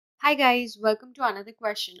Hi guys, welcome to another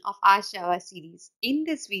question of Ask Java series. In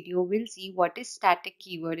this video, we'll see what is static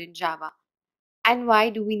keyword in Java and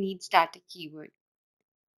why do we need static keyword.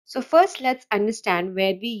 So first, let's understand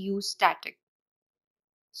where we use static.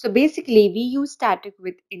 So basically, we use static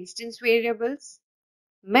with instance variables,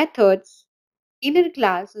 methods, inner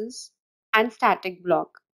classes, and static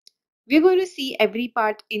block. We're going to see every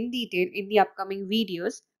part in detail in the upcoming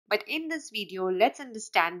videos, but in this video, let's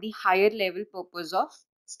understand the higher level purpose of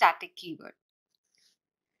static keyword.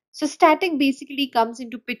 So static basically comes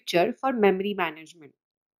into picture for memory management.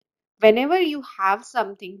 Whenever you have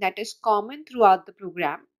something that is common throughout the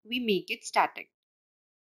program, we make it static.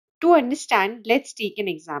 To understand, let's take an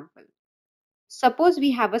example. Suppose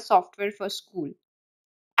we have a software for school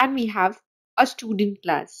and we have a student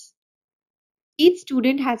class. Each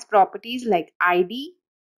student has properties like ID,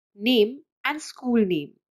 name, and school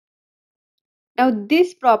name. Now,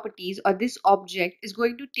 these properties or this object is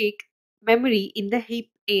going to take memory in the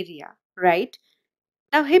heap area, right?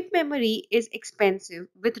 Now, heap memory is expensive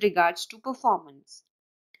with regards to performance.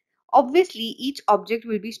 Obviously, each object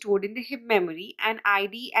will be stored in the heap memory and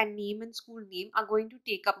ID and name and school name are going to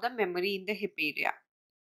take up the memory in the heap area.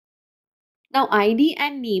 Now, ID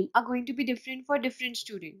and name are going to be different for different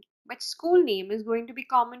students, but school name is going to be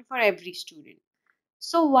common for every student.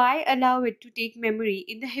 So why allow it to take memory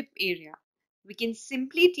in the heap area? We can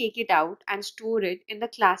simply take it out and store it in the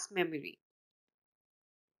class memory.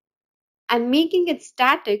 And making it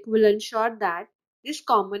static will ensure that this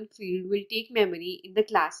common field will take memory in the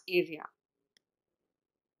class area.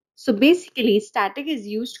 So basically, static is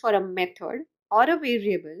used for a method or a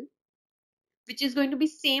variable which is going to be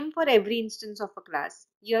same for every instance of a class.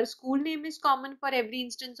 Your school name is common for every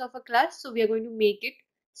instance of a class, so we are going to make it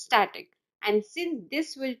static. And since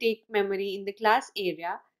this will take memory in the class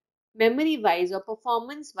area, memory wise or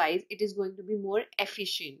performance wise, it is going to be more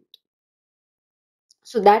efficient.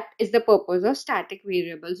 So that is the purpose of static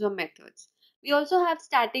variables or methods. We also have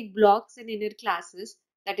static blocks and inner classes,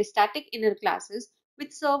 that is static inner classes,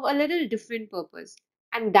 which serve a little different purpose,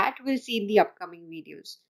 and that we'll see in the upcoming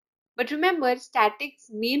videos. But remember, static's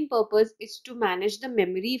main purpose is to manage the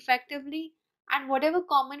memory effectively, and whatever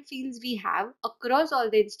common fields we have across all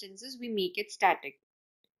the instances, we make it static.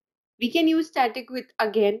 We can use static with,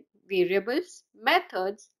 again, variables,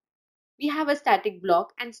 methods. We have a static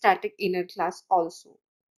block and static inner class also.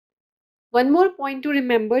 One more point to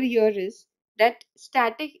remember here is that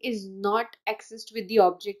static is not accessed with the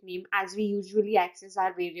object name as we usually access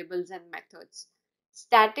our variables and methods.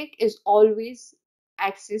 Static is always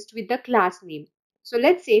accessed with the class name. So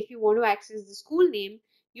let's say if you want to access the school name,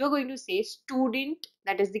 you're going to say student,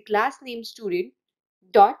 that is the class name student,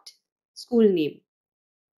 dot school name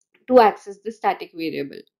to access the static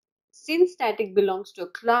variable. Since static belongs to a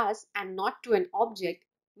class and not to an object,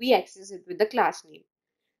 we access it with the class name.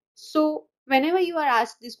 So whenever you are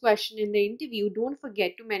asked this question in the interview, don't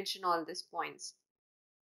forget to mention all these points.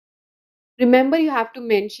 Remember, you have to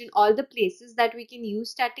mention all the places that we can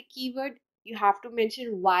use static keyword. You have to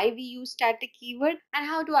mention why we use static keyword and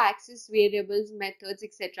how to access variables, methods,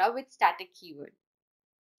 etc. with static keyword.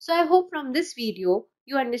 So I hope from this video,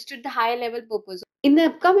 you understood the higher level purpose. In the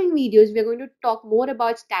upcoming videos, we are going to talk more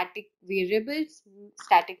about static variables,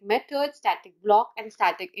 static methods, static block, and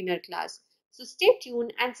static inner class. So stay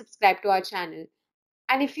tuned and subscribe to our channel.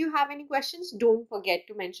 And if you have any questions, don't forget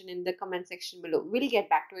to mention in the comment section below. We'll get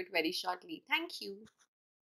back to it very shortly. Thank you.